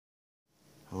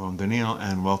Hello, I'm Daniel,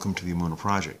 and welcome to the Emunah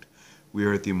Project. We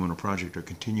are at the Emunah Project are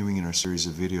continuing in our series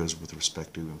of videos with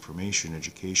respect to information,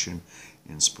 education,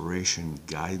 inspiration,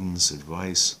 guidance,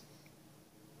 advice.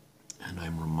 And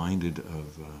I'm reminded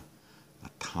of a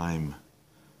time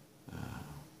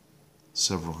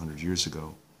several hundred years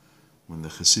ago when the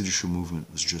Hasidic movement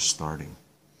was just starting.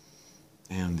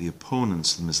 And the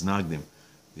opponents, the Miznagdim,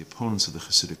 the opponents of the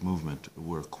Hasidic movement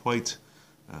were quite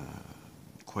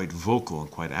vocal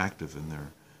and quite active in their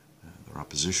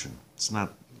opposition. It's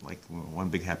not like one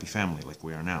big happy family like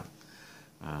we are now.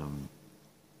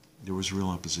 There was real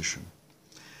opposition.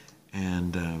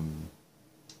 And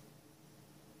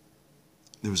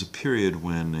there was a period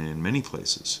when, in many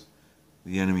places,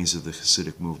 the enemies of the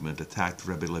Hasidic movement attacked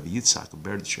Rabbi Yitzhak of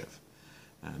Berditchev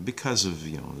because of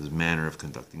his manner of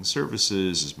conducting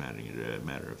services, his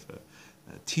matter of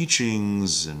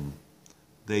teachings, and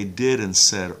they did and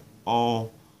said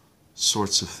all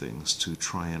sorts of things to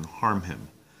try and harm him.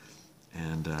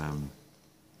 And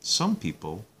some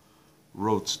people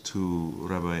wrote to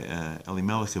Rabbi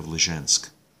Elimelech of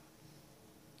Lizhensk,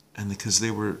 and because they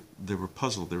were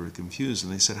puzzled, they were confused,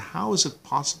 and they said, how is it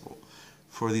possible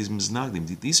for these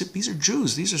Miznagdim? These are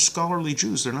Jews, these are scholarly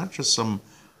Jews, they're not just some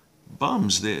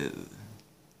bums, they're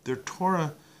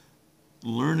Torah,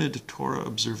 learned Torah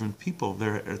observant people.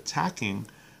 They're attacking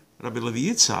Rabbi Levi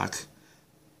Yitzhak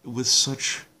with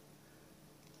such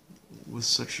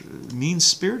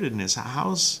mean-spiritedness.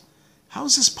 How is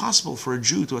this possible for a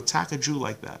Jew to attack a Jew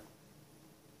like that?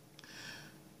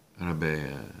 Rabbi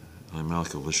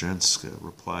Elimelech of Lizhensk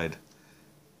replied,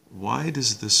 why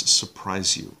does this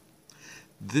surprise you?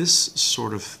 This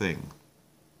sort of thing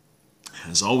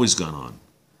has always gone on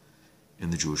in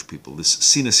the Jewish people. This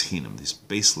Sinas Chinam, this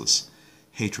baseless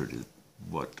hatred, is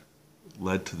what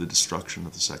led to the destruction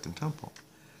of the Second Temple.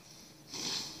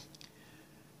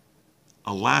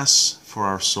 Alas for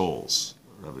our souls,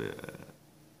 Rabbi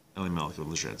Elimelech of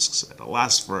Lizhensk said,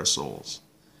 alas for our souls.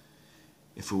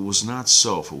 If it was not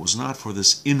so, if it was not for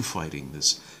this infighting,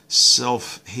 this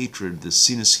self-hatred, this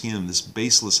Sinas Chinam, this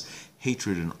baseless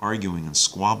hatred and arguing and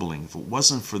squabbling, if it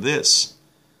wasn't for this,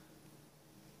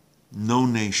 no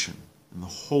nation in the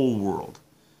whole world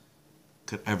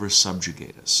could ever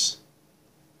subjugate us.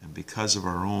 And because of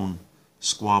our own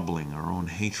squabbling, our own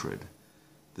hatred,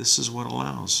 this is what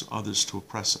allows others to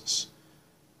oppress us.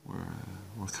 We're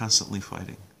constantly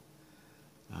fighting.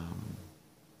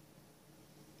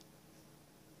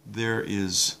 There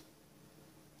is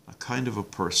a kind of a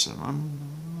person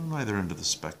on either end of the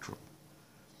spectrum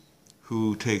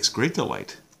who takes great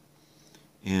delight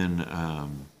in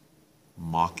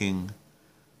mocking,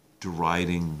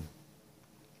 deriding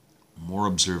more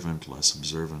observant, less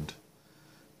observant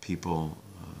people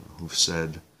who've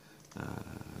said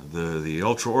the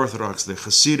ultra-Orthodox, the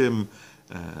Hasidim,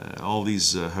 all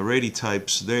these Haredi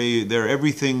types, they're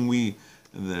everything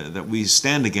that we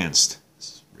stand against.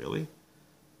 Really?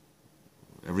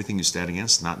 Everything you stand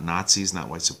against? Not Nazis, not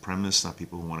white supremacists, not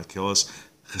people who want to kill us.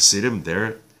 Hasidim,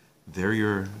 they're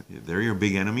your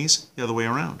big enemies? The other way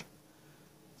around.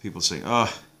 People say,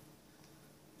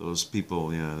 those people,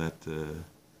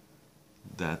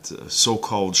 that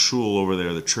so-called shul over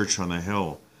there, the church on the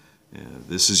hill,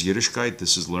 this is Yiddishkeit,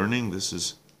 this is learning, this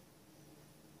is...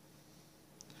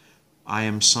 I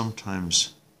am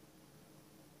sometimes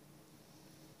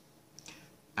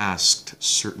asked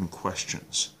certain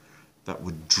questions that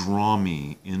would draw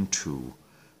me into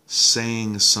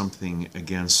saying something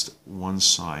against one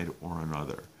side or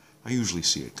another. I usually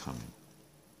see it coming.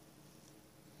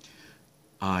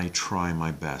 I try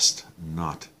my best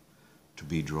not to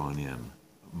be drawn in.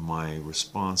 My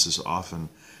response is often,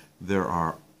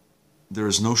 there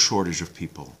is no shortage of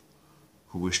people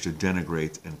who wish to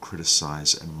denigrate and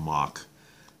criticize and mock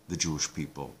the Jewish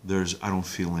people. I don't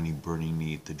feel any burning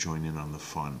need to join in on the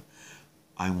fun.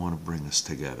 I want to bring us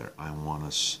together. I want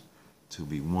us to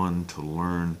be one, to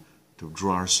learn, to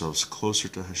draw ourselves closer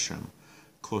to Hashem,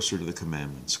 closer to the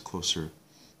commandments, closer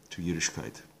to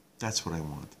Yiddishkeit. That's what I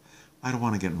want. I don't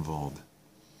want to get involved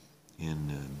in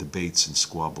debates and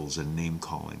squabbles and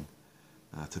name-calling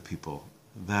to people.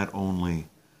 That only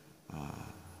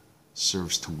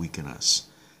serves to weaken us.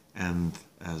 And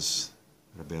as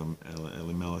Rabbi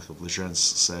Elimelech of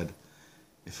Lizhensk said,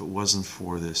 if it wasn't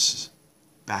for this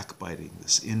backbiting,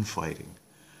 this infighting,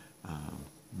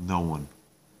 no one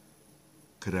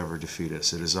could ever defeat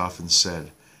us. It is often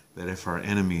said that if our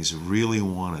enemies really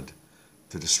wanted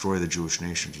to destroy the Jewish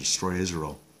nation, to destroy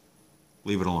Israel,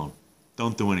 leave it alone.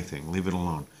 Don't do anything. Leave it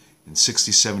alone. In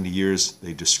 60, 70 years,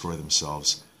 they destroy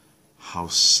themselves. How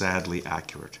sadly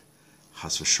accurate,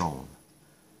 chas v'sholom,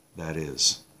 that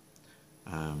is.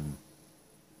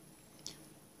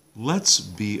 Let's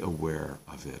be aware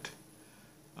of it.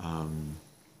 A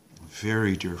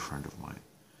very dear friend of mine,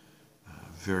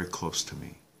 very close to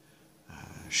me,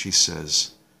 she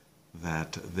says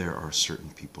that there are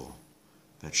certain people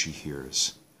that she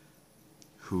hears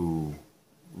who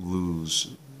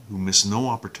miss no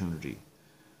opportunity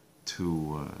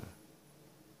to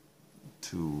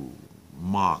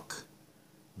mock,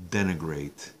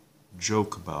 denigrate,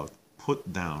 joke about,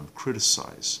 put down,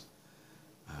 criticize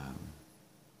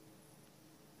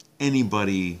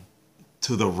anybody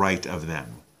to the right of them.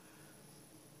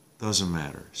 Doesn't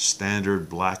matter. Standard,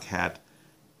 black hat,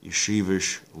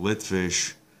 yeshivish,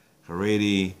 Litvish,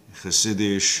 Haredi,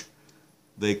 Hasidish,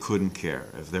 they couldn't care.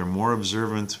 If they're more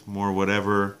observant, more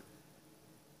whatever,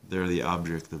 they're the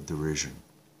object of derision.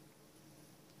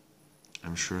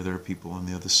 I'm sure there are people on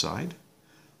the other side.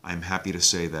 I'm happy to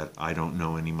say that I don't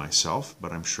know any myself,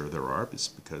 but I'm sure there are. It's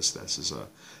because this is a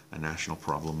national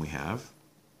problem we have.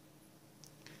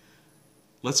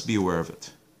 Let's be aware of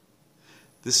it.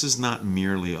 This is not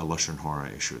merely a Lashon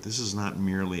Hara issue. This is not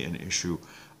merely an issue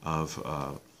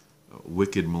of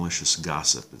wicked, malicious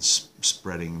gossip and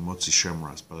spreading motzi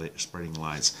shemras, spreading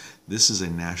lies. This is a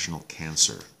national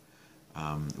cancer.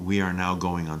 We are now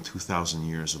going on 2,000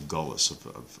 years of gullus,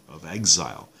 of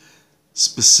exile,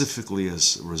 specifically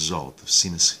as a result of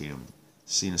Sinas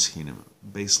Chinam,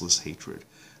 baseless hatred.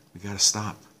 We got to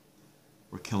stop.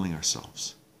 We're killing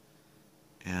ourselves.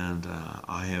 And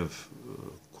I have,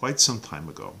 quite some time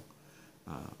ago,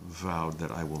 vowed that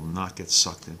I will not get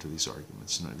sucked into these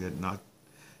arguments, not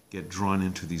get drawn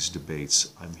into these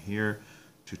debates. I'm here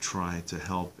to try to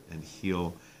help and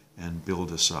heal and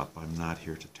build us up. I'm not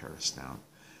here to tear us down.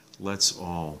 Let's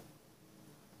all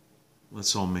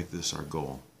make this our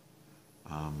goal.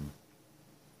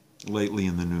 Lately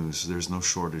in the news, there's no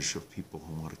shortage of people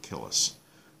who want to kill us,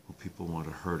 who people want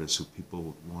to hurt us, who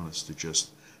people want us to just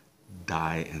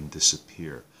die and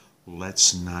disappear.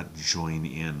 Let's not join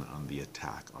in on the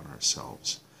attack on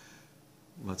ourselves.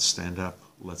 Let's stand up.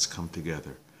 Let's come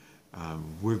together.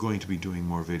 We're going to be doing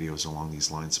more videos along these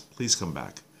lines. Please come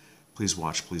back. Please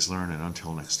watch, please learn, and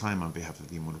until next time, on behalf of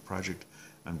the Emunah Project,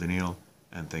 I'm Daniel,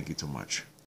 and thank you so much.